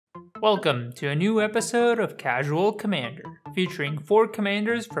Welcome to a new episode of Casual Commander, featuring 4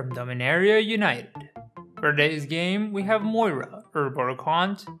 commanders from Dominaria United. For today's game, we have Moira, Urborg,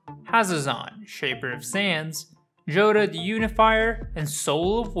 Hazezon, Shaper of Sands, Jodah the Unifier, and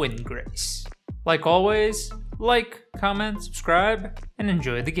Soul of Windgrace. Like always, like, comment, subscribe, and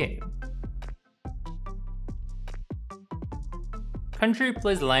enjoy the game. Country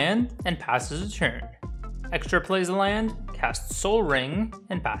plays land and passes a turn. Extra plays a land, casts Soul Ring,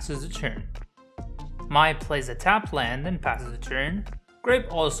 and passes a turn. Mai plays a tapped land and passes a turn.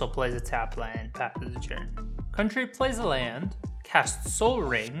 Grape also plays a tapped land and passes a turn. Country plays a land, casts Soul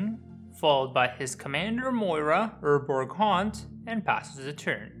Ring, followed by his commander Moira, Urborg, and passes a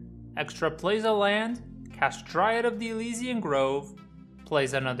turn. Extra plays a land, casts Dryad of the Elysian Grove,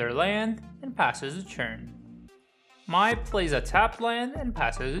 plays another land, and passes a turn. Mai plays a tapped land and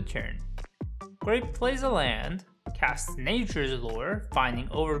passes a turn. Grape plays a land, casts Nature's Lure, finding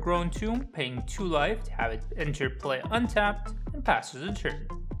Overgrown Tomb, paying 2 life to have it enter play untapped, and passes a turn.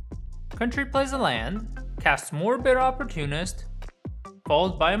 Country plays a land, casts Morbid Opportunist,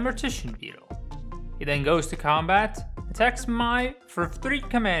 followed by a Mortician Beetle. He then goes to combat, attacks Mai for 3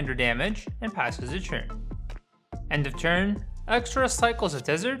 commander damage, and passes a turn. End of turn, Extra cycles a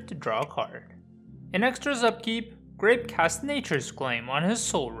desert to draw a card. In Extra's upkeep, Grape casts Nature's Claim on his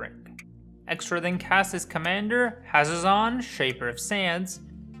Soul Ring. Extra then casts his commander, Hazezon, Shaper of Sands,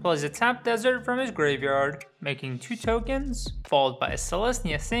 plays a tapped desert from his graveyard, making 2 tokens, followed by a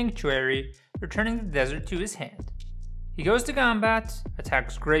Celestia Sanctuary, returning the desert to his hand. He goes to combat,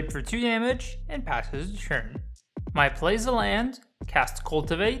 attacks Grape for 2 damage, and passes a turn. Mai plays a land, casts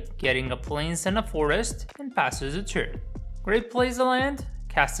Cultivate, getting a plains and a forest, and passes a turn. Grape plays a land,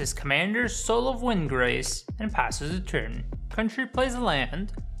 casts his commander, Soul of Windgrace, and passes a turn. Country plays a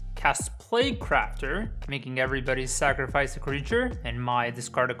land, casts Plague Crafter, making everybody sacrifice a creature, and Mai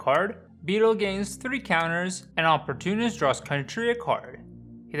discard a card. Beetle gains 3 counters, and Opportunist draws Country a card.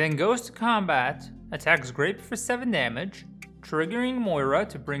 He then goes to combat, attacks Grape for 7 damage, triggering Moira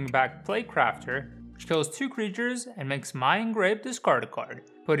to bring back Plague Crafter, which kills 2 creatures and makes Mai and Grape discard a card,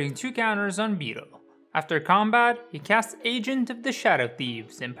 putting 2 counters on Beetle. After combat, he casts Agent of the Shadow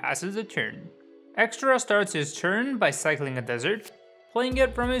Thieves and passes a turn. Extra starts his turn by cycling a desert, playing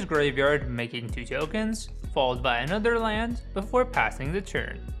it from his graveyard, making 2 tokens, followed by another land before passing the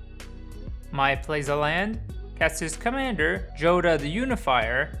turn. Mai plays a land, casts his commander, Jodah the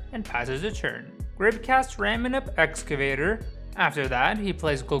Unifier, and passes a turn. Grape casts Raminip Excavator. After that, he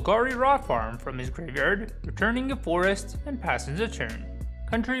plays Golgari Rot Farm from his graveyard, returning a forest, and passes a turn.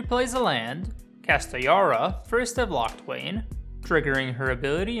 Country plays a land, casts Ayara, First of Locthwain, triggering her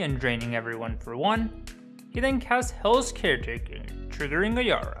ability and draining everyone for 1. He then casts Hell's Caretaker, triggering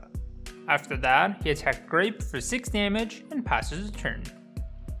Ayara. After that, he attacked Grape for 6 damage and passes a turn.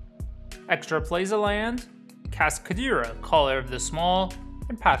 Extra plays a land, casts Kadira, Caller of the Small,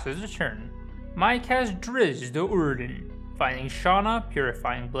 and passes a turn. Mai casts Drizzt the Urden, finding Shauna,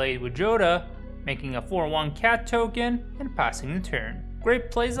 Purifying Blade with Jodah, making a 4/1 cat token, and passing the turn. Grape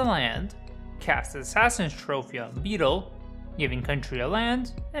plays a land, casts Assassin's Trophy on Beetle, giving Country a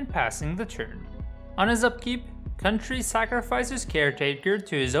land, and passing the turn. On his upkeep, Country sacrifices Caretaker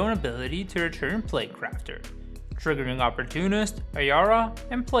to his own ability to return Plague Crafter, triggering Opportunist, Ayara,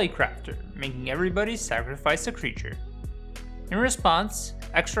 and Plague Crafter, making everybody sacrifice a creature. In response,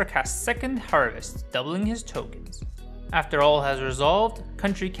 Extra casts Second Harvest, doubling his tokens. After all has resolved,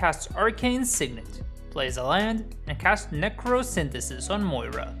 Country casts Arcane Signet, plays a land, and casts Necrosynthesis on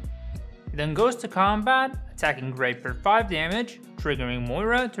Moira. He then goes to combat, attacking Grape for 5 damage, triggering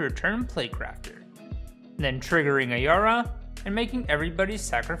Moira to return Plague Crafter, then triggering Ayara, and making everybody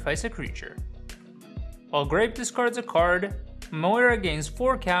sacrifice a creature. While Grape discards a card, Moira gains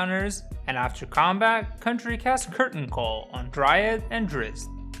 4 counters, and after combat, Country casts Curtain Call on Dryad and Drizzt,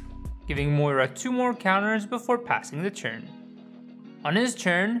 giving Moira 2 more counters before passing the turn. On his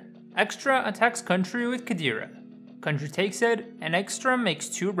turn, Extra attacks Country with Kadira. Country takes it, and Extra makes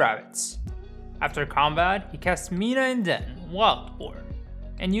 2 rabbits. After combat, he casts Mina and Den, Wild Boar,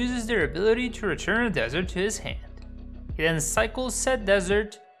 and uses their ability to return a desert to his hand. He then cycles said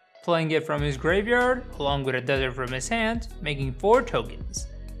desert, playing it from his graveyard along with a desert from his hand, making 4 tokens.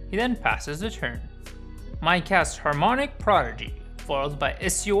 He then passes the turn. Mai casts Harmonic Prodigy, followed by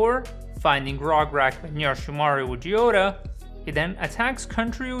Isior, finding Rograk and Yashimari with Jodah. He then attacks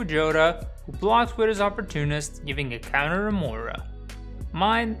Country with Jodah, who blocks with his Opportunist, giving a counter to Moira.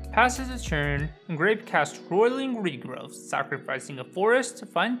 Mai passes a turn, and Grape casts Roiling Regrowth, sacrificing a forest to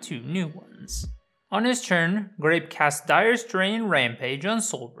find 2 new ones. On his turn, Grape casts Dire Strain Rampage on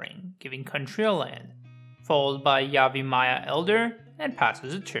Soul Ring, giving Country a land, followed by Yavimaya Elder, and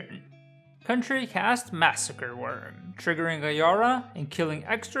passes a turn. Country cast Massacre Worm, triggering a Yara and killing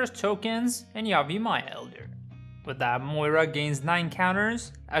extra tokens and Yavi My Elder. With that, Moira gains 9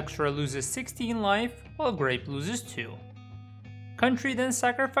 counters, Extra loses 16 life, while Grape loses 2. Country then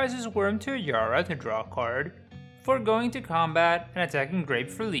sacrifices Worm to a Yara to draw a card, before going to combat and attacking Grape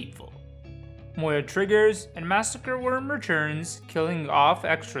for lethal. Moira triggers, and Massacre Worm returns, killing off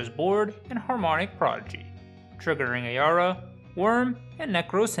Extra's board and Harmonic Prodigy, triggering a Yara, Worm, and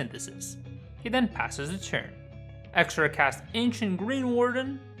Necrosynthesis. He then passes a turn. Extra casts Ancient Green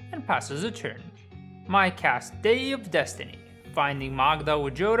Warden, and passes a turn. Mai casts Day of Destiny, finding Magda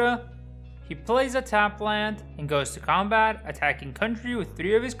with Jodah. He plays a tap land and goes to combat, attacking Country with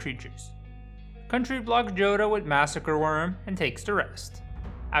 3 of his creatures. Country blocks Jodah with Massacre Worm and takes the rest.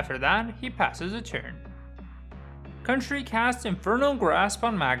 After that, he passes a turn. Country casts Infernal Grasp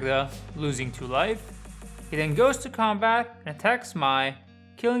on Magda, losing 2 life. He then goes to combat and attacks Mai,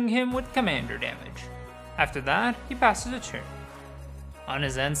 killing him with commander damage. After that, he passes a turn. On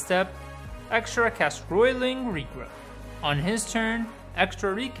his end step, Extra casts Roiling Regrowth. On his turn,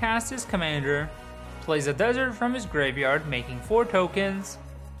 Extra recasts his commander, plays a desert from his graveyard making 4 tokens,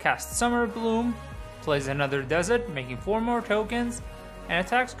 casts Summer Bloom, plays another desert making 4 more tokens, and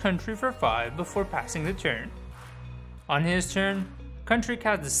attacks Country for 5 before passing the turn. On his turn, Country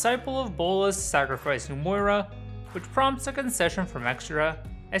casts Disciple of Bolas, sacrificing Moira, which prompts a concession from Extra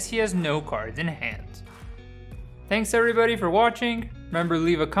as he has no cards in hand. Thanks everybody for watching. Remember to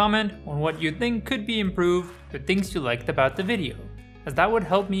leave a comment on what you think could be improved or things you liked about the video, as that would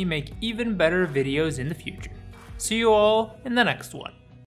help me make even better videos in the future. See you all in the next one.